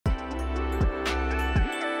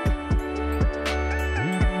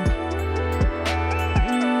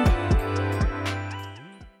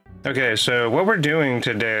Okay, so what we're doing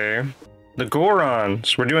today, the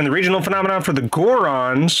Gorons. We're doing the regional phenomenon for the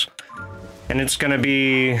Gorons, and it's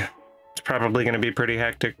probably gonna be pretty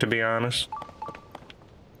hectic, to be honest.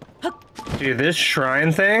 Dude, this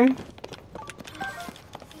shrine thing,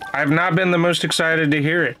 I've not been the most excited to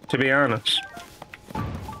hear it, to be honest.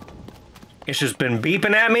 It's just been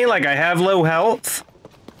beeping at me like I have low health.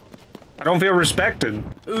 I don't feel respected.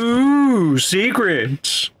 Ooh,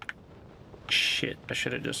 secrets. Shit, I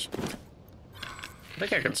should have just... I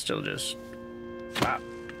think I can still just... Pop.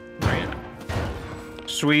 Right.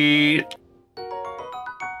 Sweet.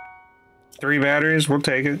 3 batteries, we'll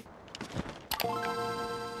take it.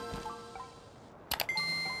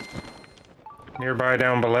 Nearby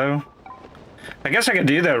down below. I guess I could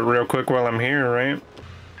do that real quick while I'm here, right?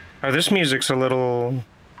 Oh, this music's a little...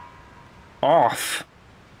 off.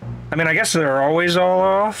 I mean, I guess they're always all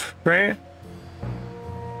off, right?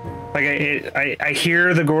 Like, I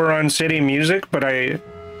hear the Goron City music, but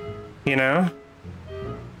you know?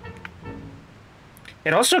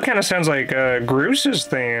 It also kind of sounds like Groos's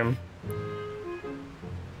theme.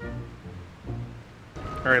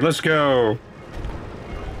 Alright, let's go.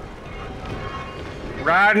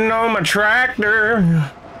 Riding on my tractor.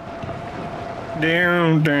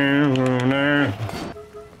 Down, down, down.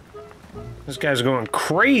 This guy's going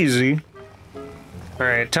crazy.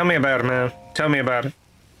 Alright, tell me about it, man. Tell me about it.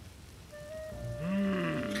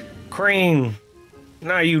 Crane,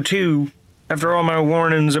 not you too. After all my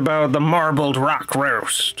warnings about the marbled rock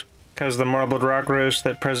roast. Because the marbled rock roast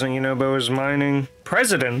that President Yunobo is mining.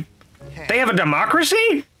 President? They have a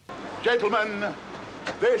democracy? Gentlemen,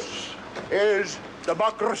 this is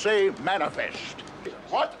Democracy Manifest.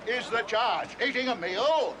 What is the charge? Eating a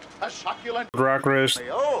meal? A succulent rock roast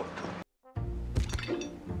meal?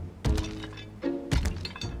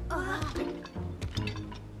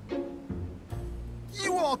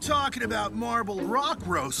 You all talking about marbled rock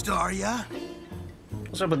roast, are ya?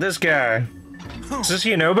 What's up with this guy? Is this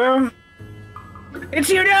Yunobo? It's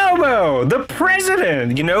Yunobo! The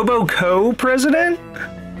president! Yunobo co-president?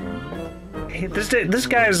 Hey, this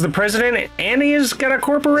guy is the president and he has got a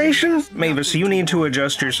corporation? Mavis, you need to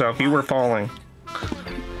adjust yourself. You were falling.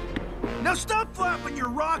 Now stop flapping your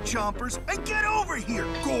rock chompers and get over here,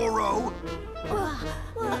 Goro!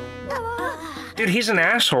 Dude, he's an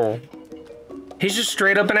asshole. He's just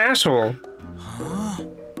straight up an asshole. Huh?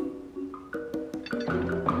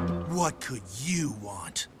 What could you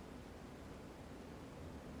want?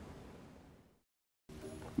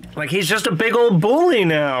 Like, he's just a big old bully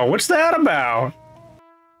now. What's that about?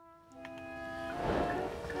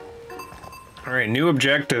 Alright, new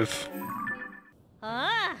objective.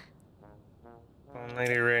 One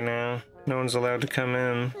lady right now. No one's allowed to come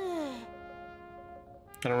in.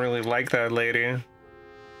 I don't really like that lady.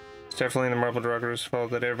 It's definitely the Marbled Rocker's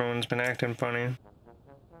fault that everyone's been acting funny.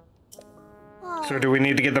 So do we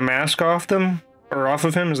need to get the mask off them? Or off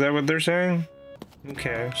of him? Is that what they're saying?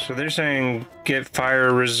 Okay, so they're saying get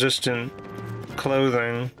fire-resistant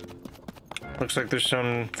clothing. Looks like there's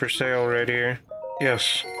some for sale right here.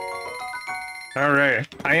 Yes. Alright.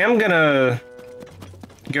 I am gonna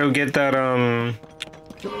go get that,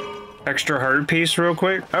 extra heart piece real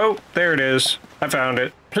quick. Oh, there it is. I found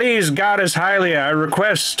it. Please, Goddess Hylia, I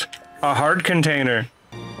request a heart container.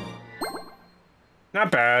 Not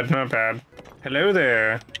bad, not bad. Hello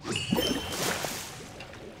there.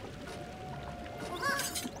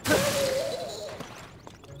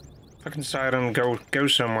 Fucking Sidon, go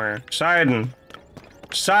somewhere. Sidon!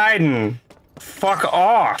 Sidon! Fuck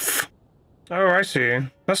off! Oh, I see.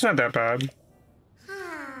 That's not that bad.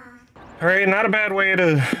 Alright, not a bad way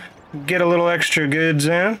to get a little extra goods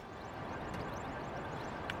in.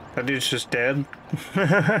 That dude's just dead.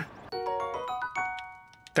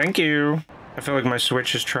 Thank you. I feel like my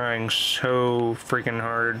Switch is trying so freaking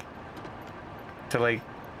hard to, like,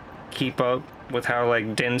 keep up with how,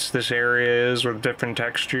 like, dense this area is with different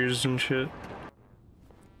textures and shit.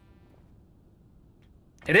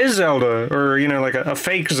 It is Zelda, or, you know, like a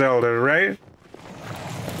fake Zelda, right?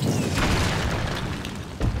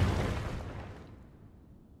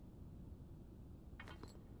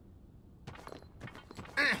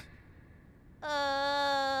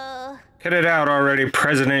 Get it out already,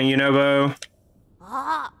 President Yunobo.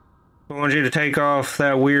 We want you to take off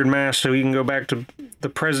that weird mask so you can go back to the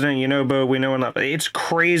President Yunobo we know and love. It's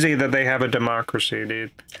crazy that they have a democracy,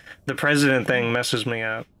 dude. The president thing messes me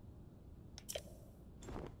up.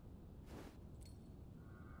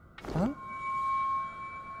 Huh?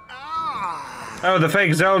 Oh, the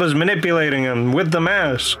fake Zelda's manipulating him with the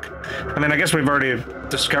mask. I mean, I guess we've already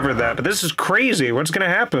discovered that, but this is crazy. What's gonna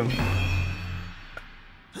happen?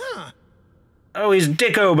 Oh, he's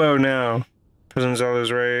Dick Oboe now. President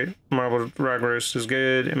Zelda's right. Marbled rock roast is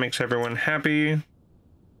good. It makes everyone happy.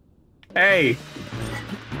 Hey!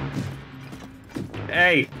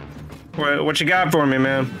 Hey! What you got for me,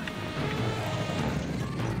 man?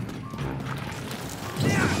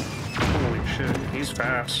 Holy shit, he's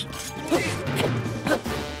fast.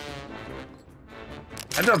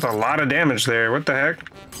 That does a lot of damage there. What the heck?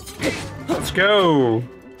 Let's go!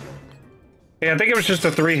 Yeah, I think it was just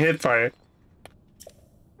a 3-hit fight.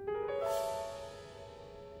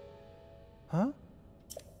 Huh?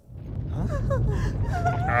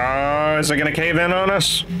 Oh, is it gonna cave in on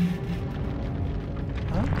us?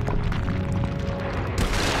 Huh?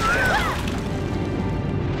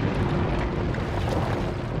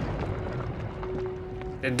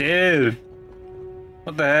 It did.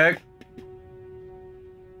 What the heck?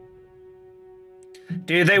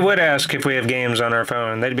 Dude, they would ask if we have games on our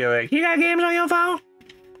phone. They'd be like, you got games on your phone?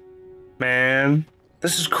 Man,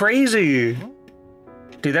 this is crazy.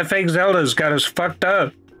 Dude, that fake Zelda's got us fucked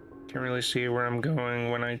up. Can't really see where I'm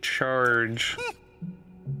going when I charge.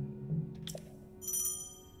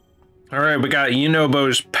 Alright, we got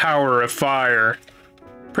Yunobo's Power of Fire.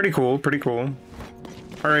 Pretty cool, pretty cool.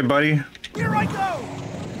 Alright, buddy. Here I go!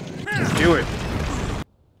 Let's do it.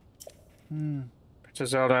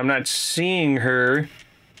 Princess Zelda, I'm not seeing her.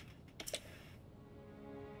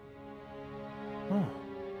 Oh.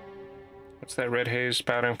 What's that red haze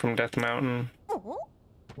spouting from Death Mountain?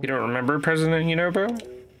 You don't remember President Yunobo?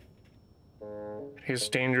 He's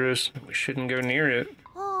dangerous. We shouldn't go near it.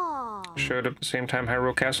 Showed up at the same time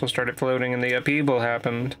Hyrule Castle started floating and the upheaval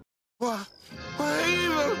happened.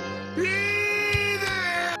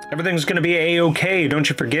 Everything's gonna be a-okay, don't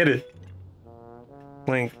you forget it.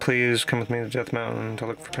 Link, please come with me to Death Mountain to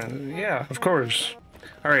look for President. Yeah, of course.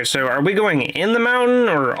 Alright, so are we going in the mountain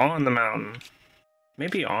or on the mountain?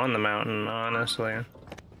 Maybe on the mountain, honestly.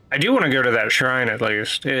 I do want to go to that shrine at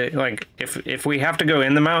least. Like, if we have to go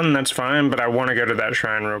in the mountain, that's fine, but I want to go to that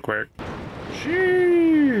shrine real quick.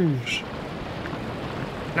 Sheesh.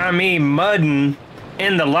 Not me mudding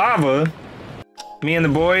in the lava. Me and the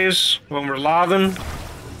boys, when we're laving.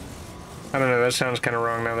 I don't know, that sounds kind of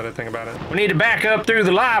wrong now that I think about it. We need to back up through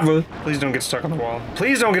the lava. Please don't get stuck on the wall.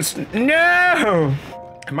 Please don't get no!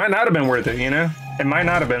 It might not have been worth it, you know? It might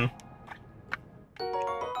not have been.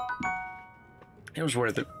 It was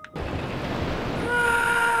worth it.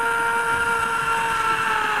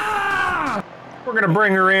 We're gonna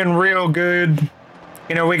bring her in real good.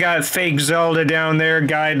 You know, we got fake Zelda down there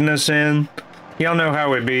guiding us in. Y'all know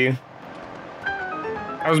how it be.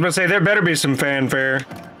 I was about to say, there better be some fanfare.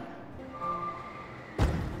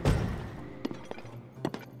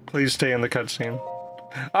 Please stay in the cutscene.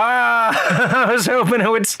 Ah! I was hoping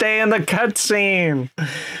it would stay in the cutscene.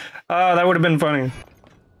 Oh, that would have been funny.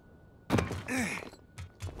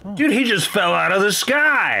 Dude, he just fell out of the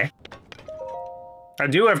sky. I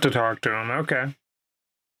do have to talk to him, okay.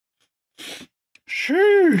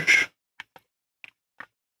 Sheesh.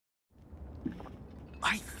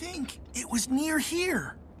 I think it was near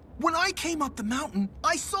here. When I came up the mountain,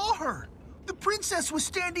 I saw her. The princess was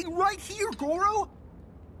standing right here, Goro.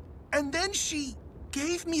 And then she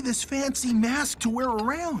gave me this fancy mask to wear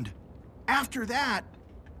around. After that,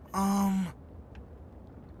 oh,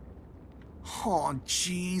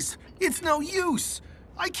 jeez. It's no use.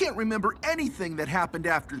 I can't remember anything that happened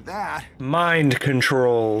after that. Mind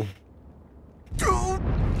control.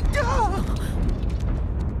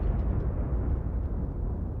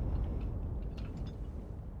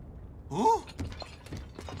 Oh?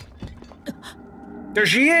 There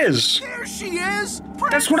she is! There she is!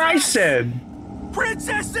 That's what I said!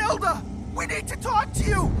 Princess Zelda! We need to talk to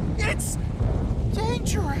you! It's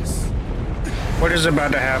dangerous. What is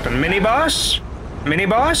about to happen? Mini boss? Mini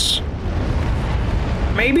boss?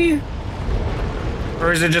 Maybe?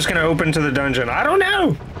 Or is it just gonna open to the dungeon? I don't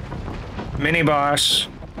know! Mini boss,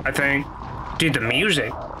 I think. Dude, the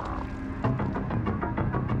music.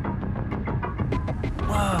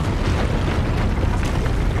 Whoa.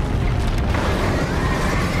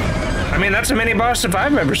 I mean, that's a mini boss if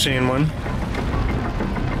I've ever seen one.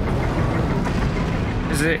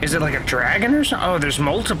 Is it like a dragon or something? Oh, there's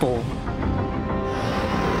multiple.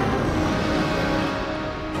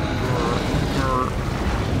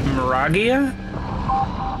 Miragia?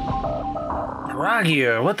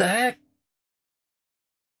 Miragia, what the heck?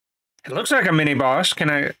 It looks like a mini boss. Can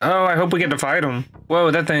I? Oh, I hope we get to fight him.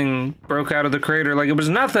 Whoa, that thing broke out of the crater like it was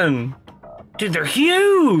nothing. Dude, they're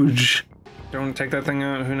huge. Don't take that thing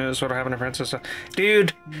out. Who knows what'll happen to Princess Zelda.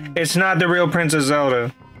 Dude, it's not the real Princess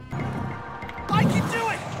Zelda. I can do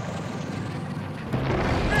it!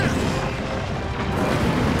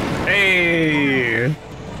 Hey!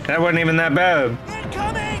 That wasn't even that bad.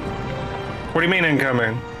 Incoming! What do you mean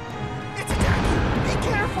incoming? It's attacking! Be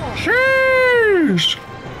careful! Sheesh!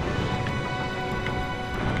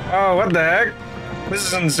 Oh, what the heck? This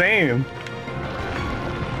is insane.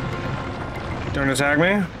 Don't attack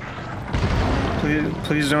me.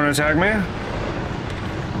 Please don't attack me.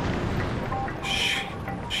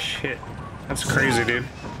 Shit. That's crazy, dude.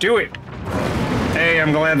 Do it! Hey,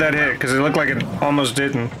 I'm glad that hit, because it looked like it almost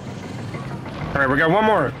didn't. Alright, we got one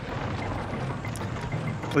more.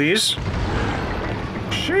 Please?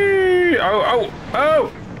 Shee! Oh!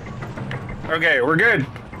 Okay, we're good.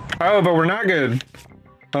 Oh, but we're not good.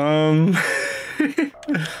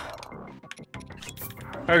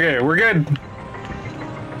 Okay, we're good.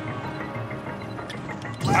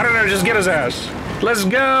 I don't know, just get his ass. Let's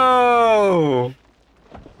go!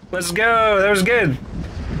 Let's go, that was good.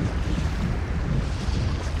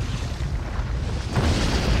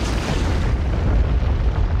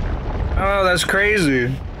 Oh, that's crazy.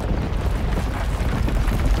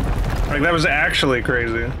 Like, that was actually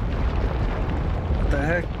crazy. What the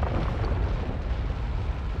heck?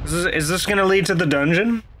 Is this gonna lead to the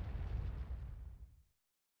dungeon?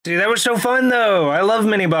 Dude, that was so fun, though. I love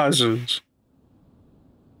mini-bosses.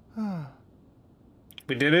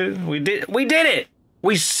 We did it. We did it!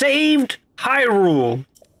 We saved Hyrule!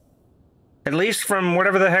 At least from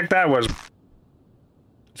whatever the heck that was.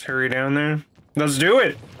 Let's hurry down there. Let's do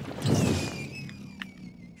it!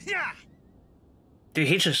 Yeah. Dude,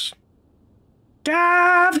 he just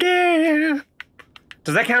dived in.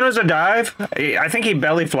 Does that count as a dive? I think he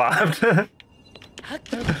belly flopped. I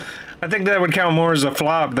think that would count more as a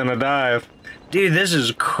flop than a dive. Dude, this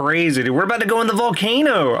is crazy, dude. We're about to go in the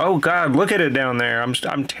volcano. Oh god, look at it down there.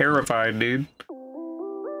 I'm terrified, dude.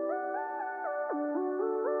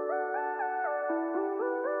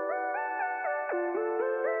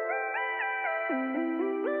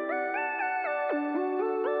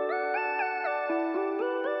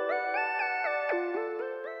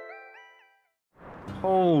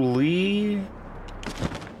 Holy.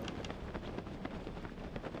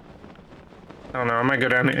 I don't know, I might go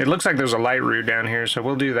down here. It looks like there's a light route down here, so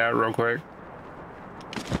we'll do that real quick.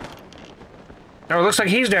 Oh, it looks like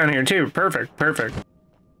he's down here too. Perfect, perfect.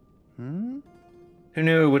 Who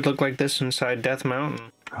knew it would look like this inside Death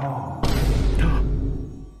Mountain?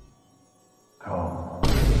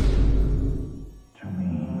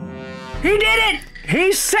 He did it!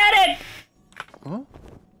 He said it! Huh?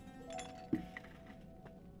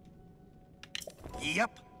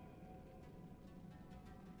 Yep.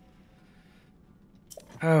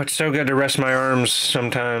 Oh, it's so good to rest my arms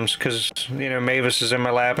sometimes, because, you know, Mavis is in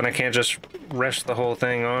my lap and I can't just rest the whole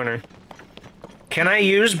thing on her. Can I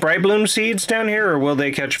use Bright Bloom seeds down here, or will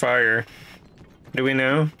they catch fire? Do we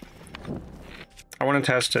know? I want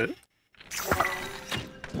to test it.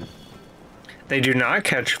 They do not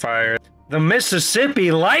catch fire. The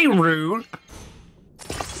Mississippi Light Route?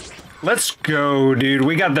 Let's go, dude.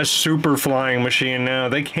 We got the super flying machine now.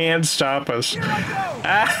 They can't stop us. Here I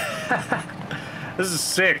go. This is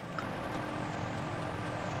sick.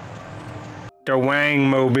 The Wang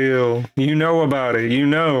Mobile. You know about it, you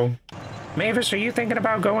know. Mavis, are you thinking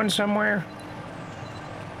about going somewhere?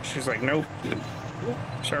 She's like, nope.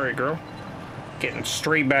 Sorry, girl. Getting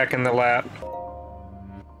straight back in the lap.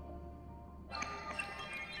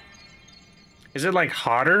 Is it like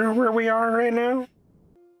hotter where we are right now?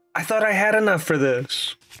 I thought I had enough for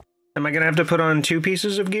this. Am I gonna have to put on 2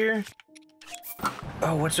 pieces of gear?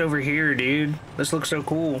 Oh, what's over here, dude? This looks so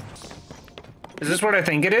cool. Is this what I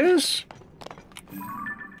think it is?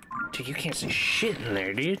 Dude, you can't see shit in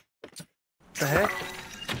there, dude. What the heck?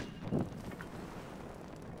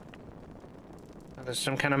 Oh, there's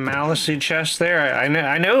some kind of Malice chest there.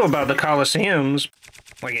 I know about the Colosseums.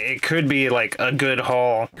 Like, it could be, like, a good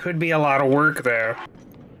haul. Could be a lot of work there.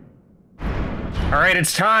 Alright,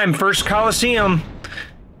 it's time. First Colosseum.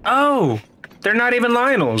 Oh! They're not even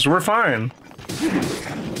Lionels. We're fine.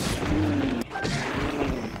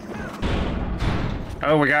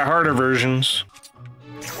 Oh, we got harder versions.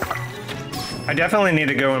 I definitely need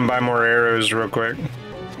to go and buy more arrows real quick.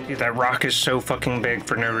 Dude, that rock is so fucking big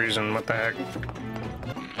for no reason. What the heck?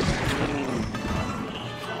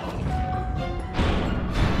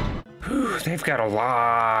 Whew, they've got a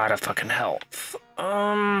lot of fucking health.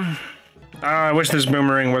 I wish this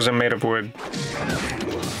boomerang wasn't made of wood.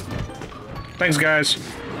 Thanks, guys.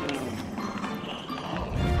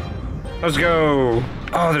 Let's go.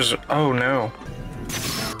 Oh, there's... Oh, no.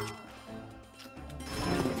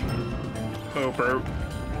 Oh, bro.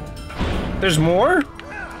 There's more?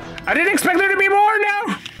 I didn't expect there to be more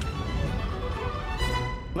now!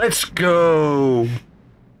 Let's go.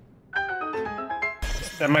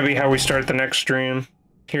 That might be how we start the next stream.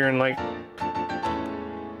 Hearing like...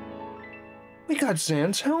 We got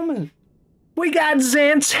Xan's helmet. We got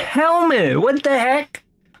Xan's helmet! What the heck?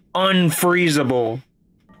 Unfreezable.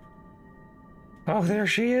 Oh, there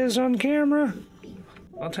she is on camera.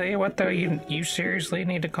 I'll tell you what though, you seriously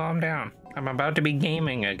need to calm down. I'm about to be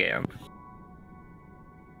gaming again.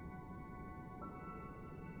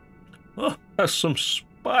 Oh, that's some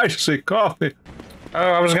spicy coffee. Oh,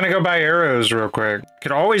 I was gonna go buy arrows real quick.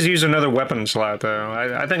 Could always use another weapon slot though.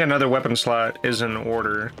 I think another weapon slot is in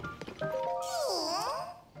order.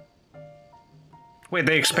 Wait,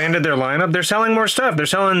 they expanded their lineup? They're selling more stuff. They're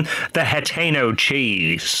selling the Hatano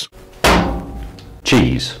cheese.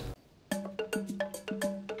 Cheese.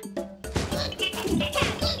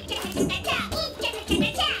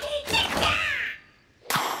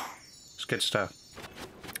 It's good stuff.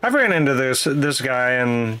 I've ran into this guy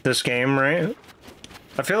in this game, right?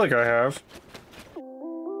 I feel like I have.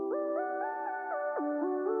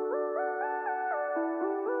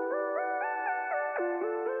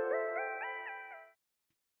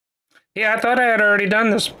 Yeah, I thought I had already done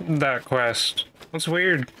that quest. That's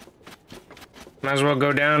weird. Might as well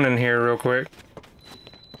go down in here real quick.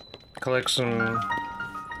 Collect some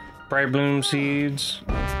bright bloom seeds.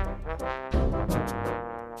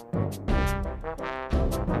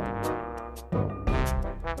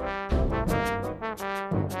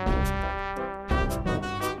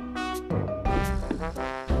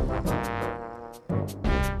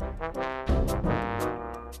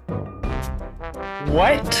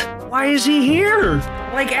 What? Why is he here?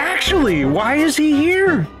 Like, actually, why is he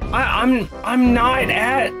here? I'm not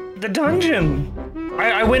at the dungeon.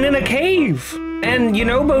 I went in a cave, and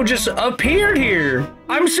Yunobo just appeared here.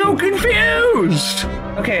 I'm so confused.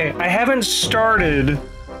 Okay, I haven't started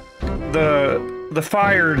the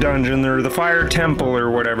fire dungeon or the fire temple or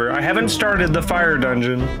whatever. I haven't started the fire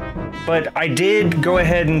dungeon, but I did go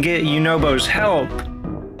ahead and get Yunobo's help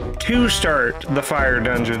to start the fire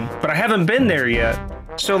dungeon, but I haven't been there yet.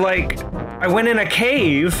 So like, I went in a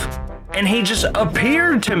cave and he just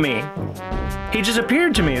appeared to me. He just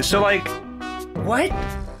appeared to me. So like, what?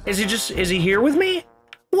 Is he here with me?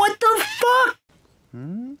 What the fuck?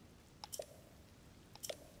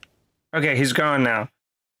 Okay, he's gone now.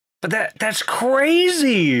 But that's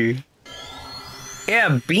crazy.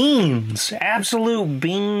 Yeah, beans. Absolute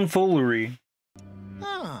bean foolery.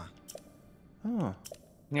 Huh. Oh.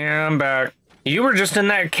 Yeah, I'm back. You were just in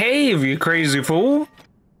that cave, you crazy fool.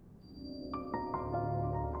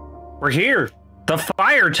 We're here. The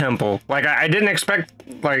fire temple. Like, I didn't expect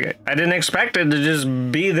it to just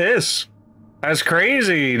be this. That's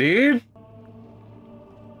crazy, dude.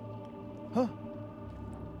 Huh.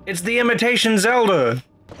 It's the imitation Zelda.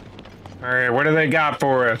 Alright, what do they got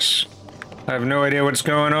for us? I have no idea what's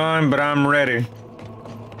going on, but I'm ready.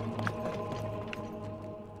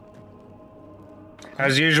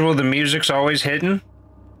 As usual, the music's always hitting.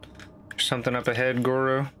 There's something up ahead,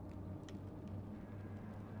 Goro.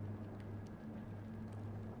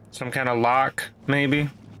 Some kind of lock, maybe.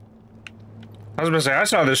 I was gonna say, I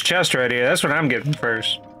saw this chest right here. That's what I'm getting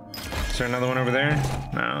first. Is there another one over there?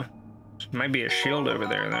 No. Might be a shield over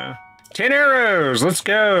there, though. 10 arrows! Let's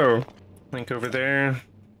go! Link over there.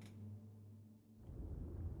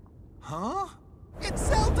 Huh? It's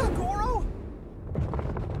Zelda, Goro!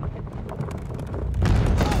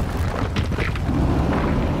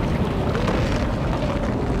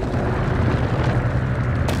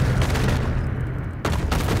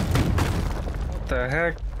 What the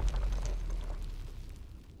heck?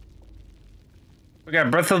 We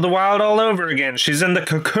got Breath of the Wild all over again. She's in the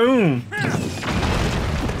cocoon.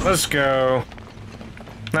 Let's go.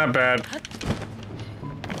 Not bad.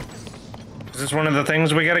 Is this one of the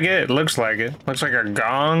things we gotta get? It looks like it. Looks like a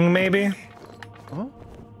gong, maybe? Huh?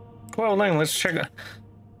 Well, then, let's check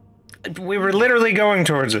it. We were literally going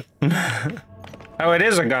towards it. Oh, it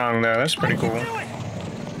is a gong, though. That's pretty cool.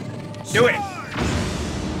 Do it!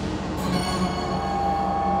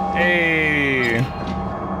 Hey!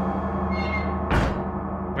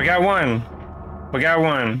 We got one. We got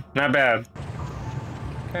one. Not bad.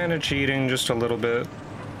 Kind of cheating, just a little bit.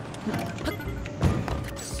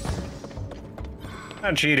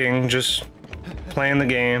 Not cheating, just playing the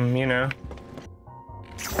game, you know.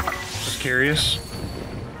 Just curious.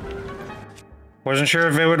 Wasn't sure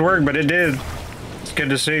if it would work, but it did. It's good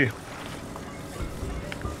to see.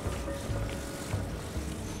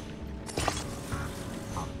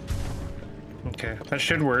 Okay, that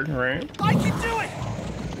should work, right? I can do it!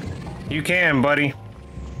 You can, buddy.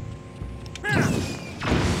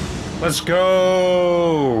 Let's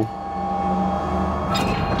go!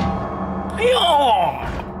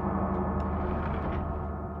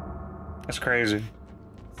 That's crazy.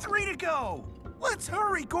 3 to go. Let's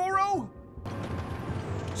hurry, Goro.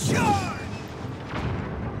 Charge!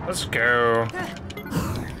 Let's go.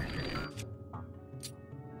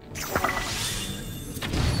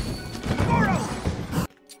 Goro!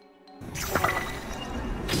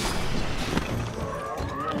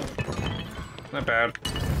 Not bad.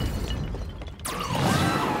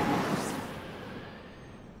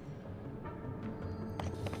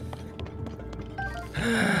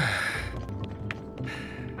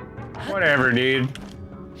 Whatever, dude.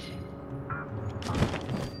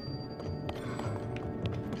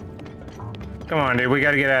 Come on, dude. We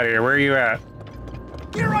gotta get out of here. Where are you at?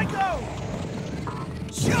 Here I go!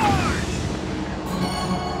 Charge!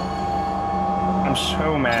 I'm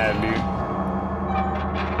so mad, dude.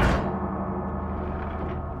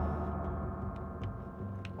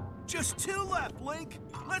 Just 2 left, Link.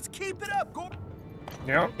 Let's keep it up, Goro.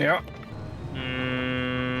 Yep, yep.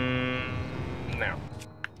 No.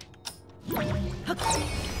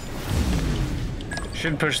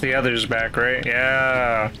 Should push the others back, right?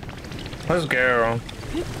 Yeah. Let's go.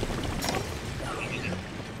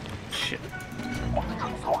 Shit.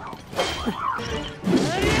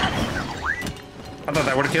 I thought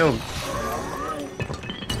that would have killed.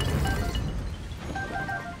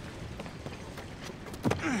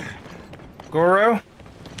 Goro?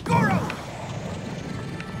 Goro!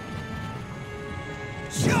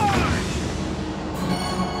 Charge!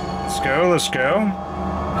 Let's go, let's go.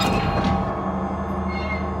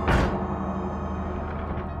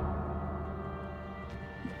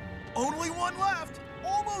 Only 1 left.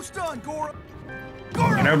 Almost done, Goro.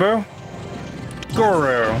 Goro! Nobu?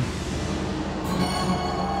 Goro.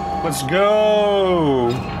 Let's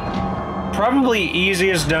go. Probably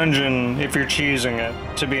easiest dungeon if you're cheesing it,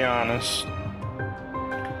 to be honest.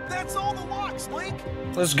 That's all the locks, Link.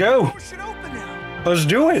 Let's go. Door should open now. Let's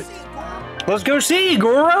do it. See, Goro. Let's go see,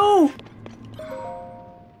 Goro.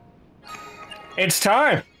 It's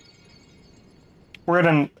time. We're at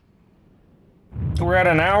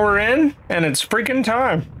an hour in, and it's freaking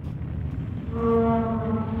time.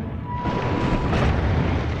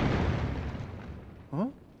 Huh?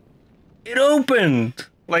 It opened!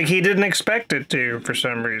 Like he didn't expect it to, for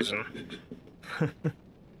some reason.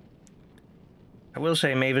 I will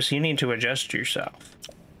say, Mavis, you need to adjust yourself.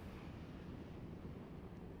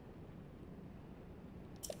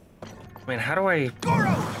 I mean, how do I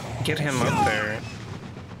get him up there?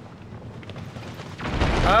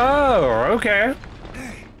 Oh, okay.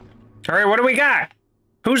 Sorry, what do we got?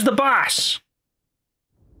 Who's the boss?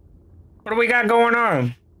 What do we got going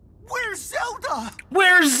on? Where's Zelda?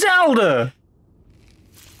 Where's Zelda?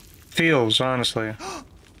 Feels, honestly.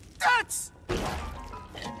 That's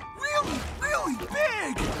really, really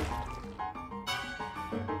big.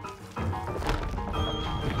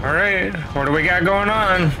 All right, what do we got going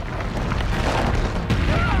on?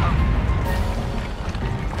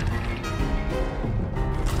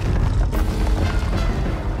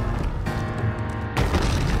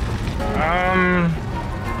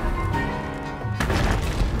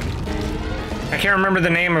 I can't remember the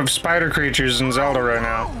name of spider creatures in Zelda right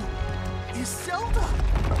now. Is Zelda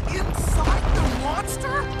inside the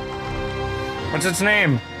monster? What's its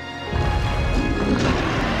name?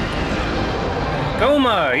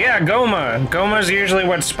 Goma! Yeah, Goma. Goma's usually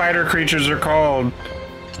what spider creatures are called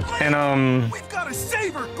in, We've got to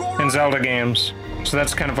save her, Goro. in Zelda games. So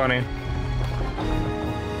that's kind of funny.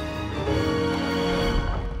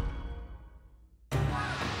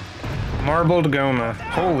 Marbled Goma.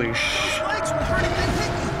 Holy sh... Legs were hurting, they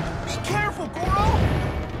hit you. Be careful, Goro.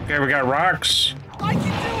 Okay, we got rocks. I can do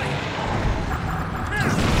it.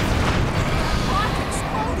 Rock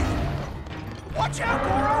exploding. Watch out,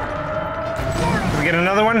 Goro. Can we get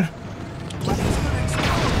another one? Legs gonna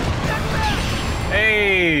explode. Get back.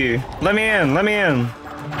 Hey! Let me in, let me in.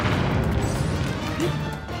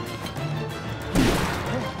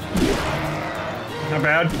 Not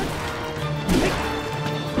bad.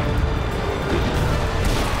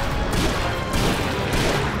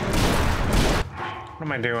 What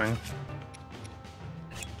am I doing?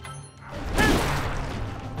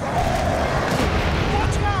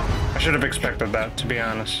 Watch out. I should have expected that, to be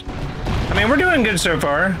honest. I mean, we're doing good so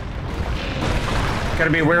far. Gotta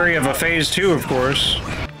be wary of a phase 2, of course.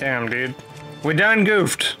 Damn, dude. We done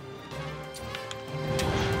goofed.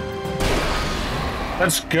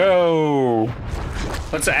 Let's go.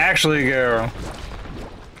 Let's actually go.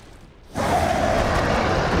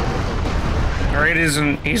 Alright,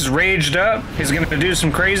 he's raged up. He's gonna do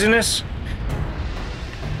some craziness.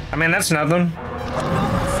 I mean, that's nothing. Look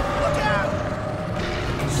out.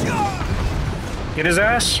 Sure. Get his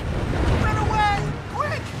ass. Run away.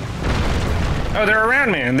 Quick. Oh, they're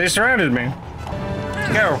around me. They surrounded me.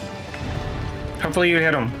 Go. Hopefully you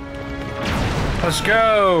hit them. Let's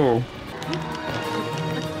go.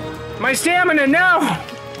 My stamina, no!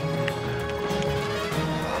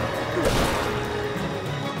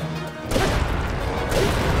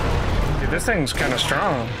 Dude, this thing's kind of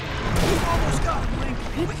strong. We almost got him, Link.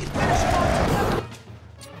 We can finish him off together.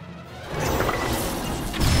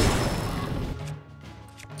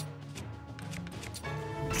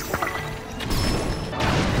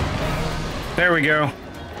 There we go.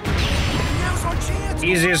 Now's our chance.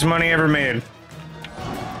 Easiest money ever made.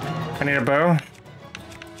 I need a bow.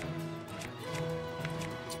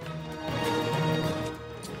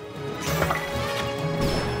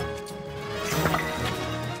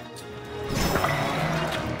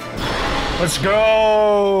 Let's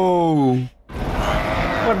go!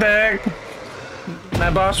 What the heck?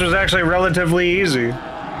 That boss was actually relatively easy.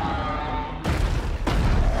 That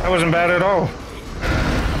wasn't bad at all.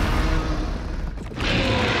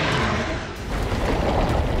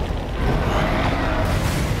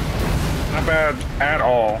 Not bad at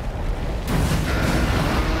all.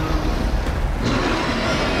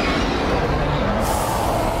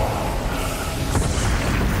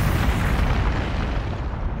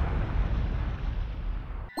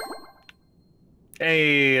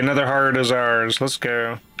 Hey, another heart is ours. Let's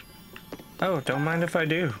go. Oh, don't mind if I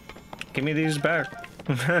do. Give me these back.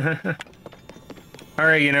 Alright,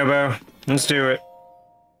 Yunobo. Let's do it.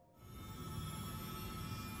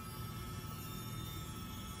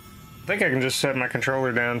 I think I can just set my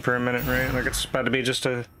controller down for a minute, right? Like it's about to be just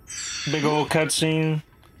a big old cutscene.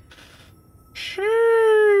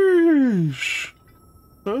 Sheesh.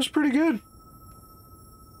 That was pretty good.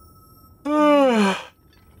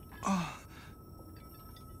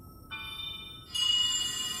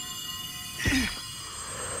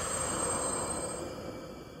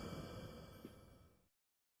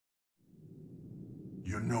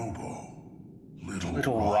 Yonobo,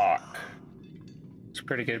 Little rock. It's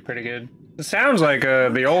pretty good, pretty good. It sounds like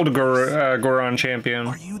the old Goron champion.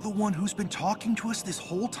 Are you the one who's been talking to us this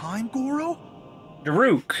whole time, Goro?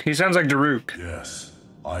 Daruk. He sounds like Daruk. Yes,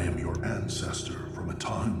 I am your ancestor from a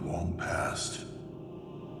time long past.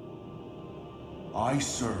 I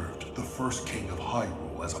served the first king of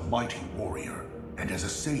Hyrule as a mighty warrior, and as a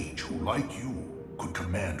sage who, like you, could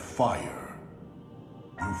command fire.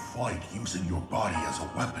 You fight using your body as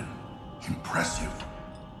a weapon. Impressive.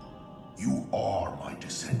 You are my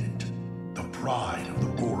descendant, the pride of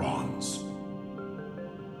the Gorons.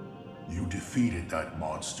 You defeated that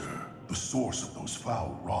monster, the source of those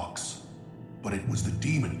foul rocks. But it was the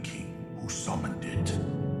Demon King who summoned it.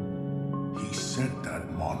 He sent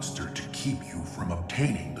that monster to keep you from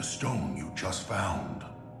obtaining the stone you just found.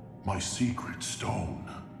 My secret stone.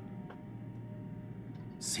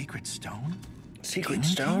 Secret stone? Secret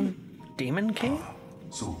stone? Demon King?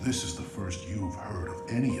 So this is the first you've heard of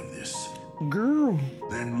any of this. Girl.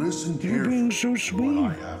 Then listen You're carefully being so to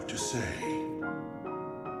what I sweet. have to say.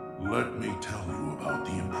 Let me tell you about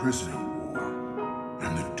the imprisoning war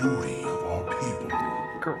and the duty of our people.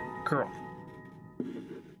 Girl.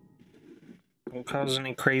 Don't cause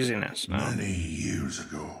any craziness, no. Many years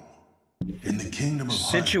ago, in the kingdom of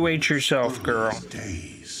Situate yourself, girl. earliest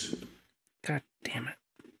days, God damn it.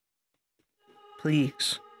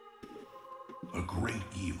 Please. a great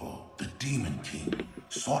evil, the Demon King,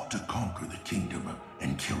 sought to conquer the kingdom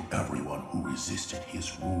and kill everyone who resisted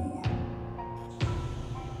his rule.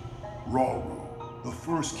 Rauru, the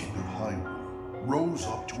first king of Hyrule, rose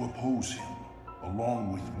up to oppose him,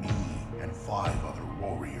 along with me and 5 other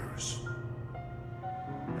warriors.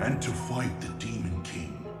 And to fight the Demon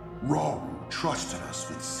King, Rauru trusted us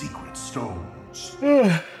with secret stones.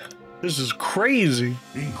 This is crazy.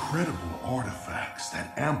 Incredible artifacts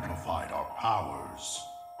that amplified our powers.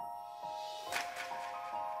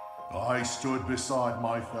 I stood beside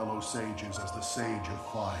my fellow sages as the Sage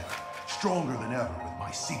of Fire, stronger than ever with my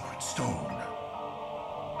secret stone.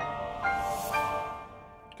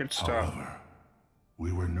 Good stuff. However,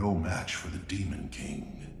 we were no match for the Demon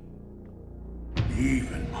King.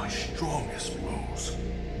 Even my strongest blows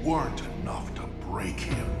weren't enough to break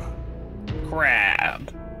him.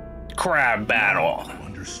 Crab battle. I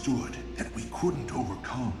understood that we couldn't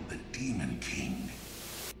overcome the Demon King.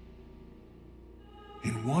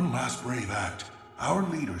 In one last brave act, our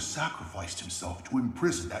leader sacrificed himself to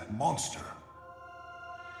imprison that monster.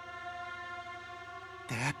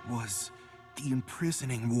 That was the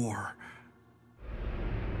imprisoning war.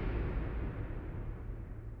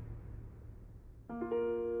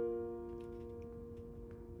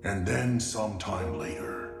 And then sometime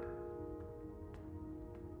later,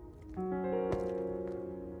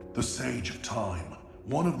 the The Sage of Time,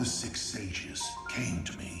 one of the 6 sages, came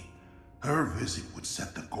to me. Her visit would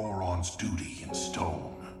set the Goron's duty in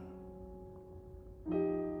stone.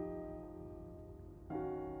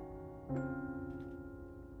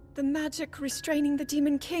 The magic restraining the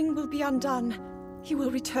Demon King will be undone. He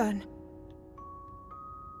will return.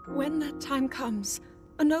 When that time comes,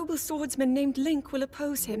 a noble swordsman named Link will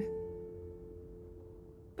oppose him.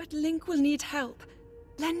 But Link will need help.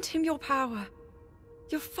 Lend him your power.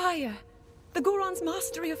 Your fire. The Goron's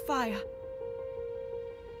mastery of fire.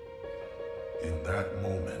 In that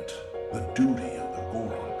moment, the duty of the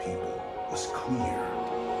Goron people was clear.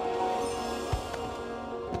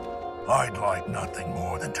 I'd like nothing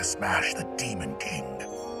more than to smash the Demon King.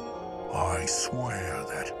 I swear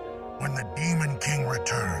that when the Demon King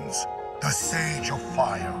returns, the Sage of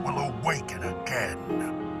Fire will awaken again.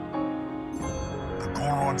 The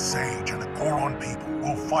Goron Sage and the Goron people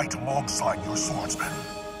will fight alongside your swordsmen.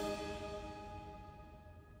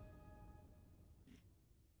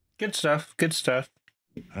 Good stuff, good stuff.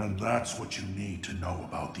 And that's what you need to know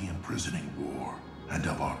about the imprisoning war and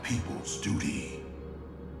of our people's duty.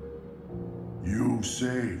 You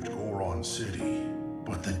saved Goron City,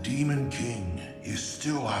 but the Demon King is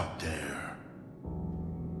still out there.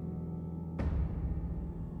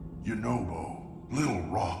 Yunobo, Little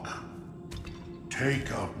Rock,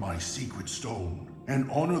 take out my secret stone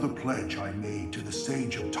and honor the pledge I made to the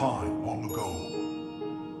Sage of Time long ago.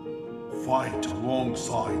 Fight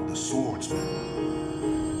alongside the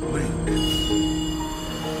swordsman, Link.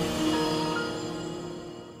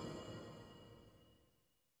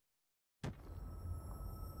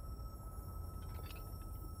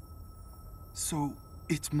 So,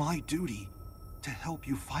 it's my duty to help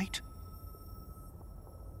you fight?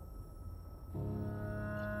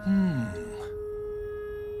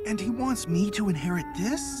 And he wants me to inherit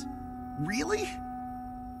this? Really?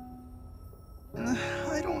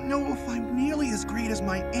 I don't know if I'm nearly as great as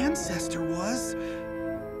my ancestor was.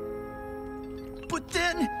 But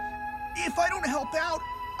then, if I don't help out,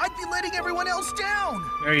 I'd be letting everyone else down.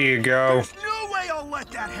 There you go. There's no way I'll let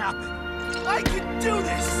that happen. I can do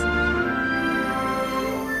this!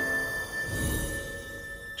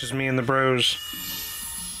 Just me and the bros.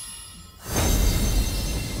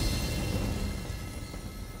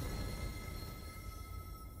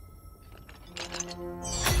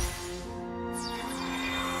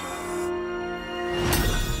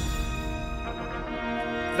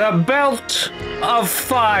 The Belt of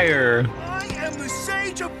Fire. I am the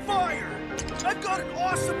Sage of Fire! I've got an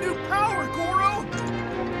awesome new power, Goro!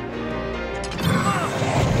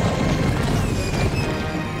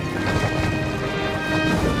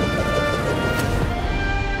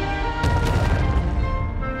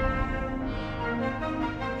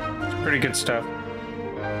 Pretty good stuff.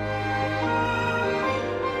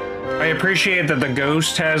 I appreciate that the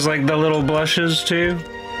ghost has like the little blushes too.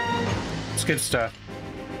 It's good stuff.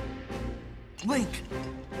 Link,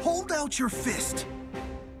 hold out your fist.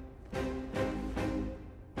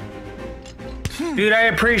 Dude, I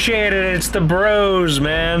appreciate it. It's the bros,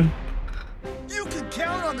 man. You can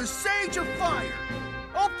count on the Sage of Fire.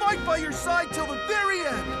 I'll fight by your side till the very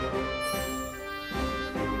end.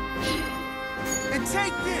 And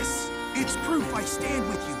take this. It's proof I stand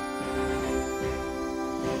with you.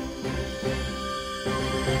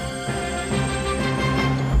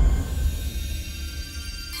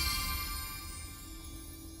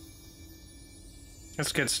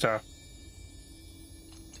 That's good stuff.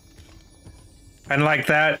 And like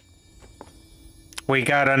that, we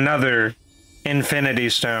got another Infinity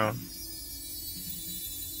Stone.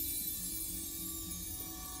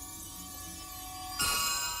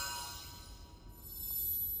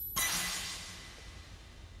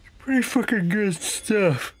 Pretty fucking good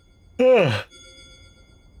stuff. Ugh.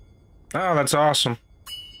 Oh, that's awesome.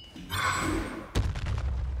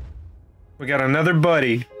 We got another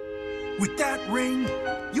buddy. With that ring,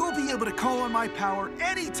 you'll be able to call on my power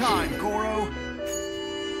anytime, Goro.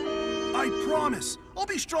 I promise, I'll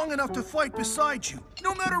be strong enough to fight beside you,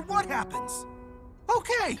 no matter what happens.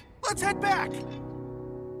 Okay, let's head back.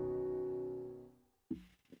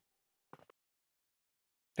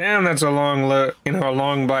 Damn, that's a long a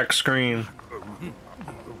long black screen.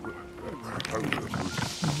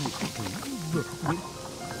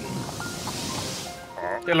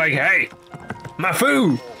 They're like, hey, my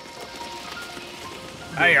food.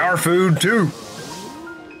 Hey, our food too.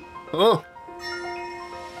 Oh.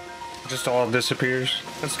 Just all disappears.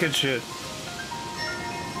 That's good shit.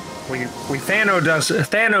 We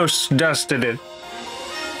Thanos dusted it.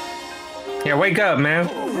 Yeah, wake up, man.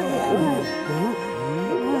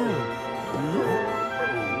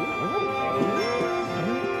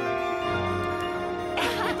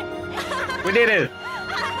 We did it!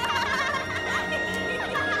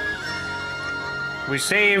 We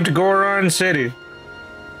saved Goron City.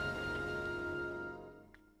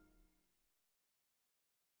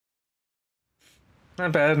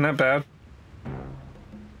 Not bad, not bad.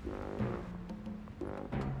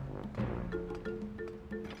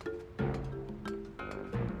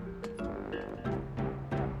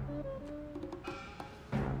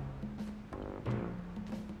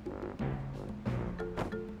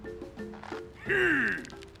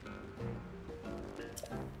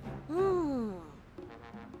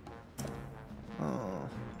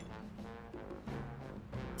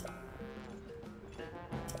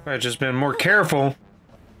 I've just been more careful.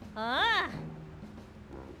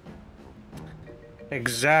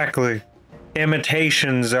 Exactly.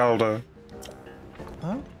 Imitation Zelda.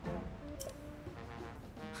 Huh?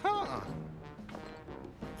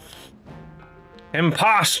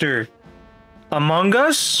 Imposter. Among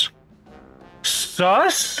Us?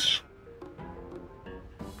 Sus?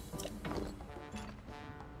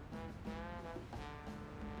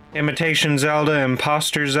 Imitation Zelda,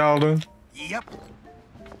 Imposter Zelda. Yep.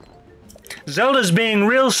 Zelda's being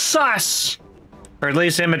real sus! Or at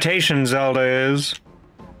least Imitation Zelda is.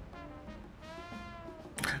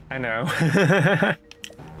 I know.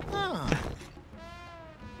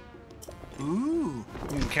 Ooh.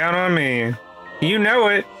 You can count on me. You know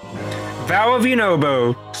it. Vow of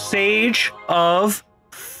Yunobo, Sage of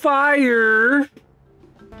Fire.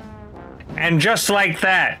 And just like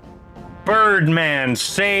that, Birdman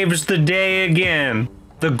saves the day again.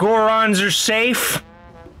 The Gorons are safe.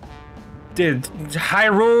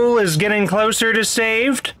 Hyrule is getting closer to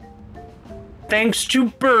saved. Thanks to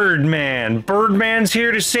Birdman. Birdman's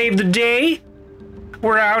here to save the day.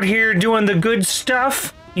 We're out here doing the good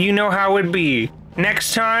stuff. You know how it be.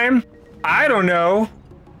 Next time, I don't know.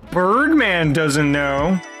 Birdman doesn't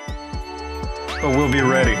know. But we'll be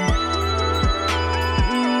ready.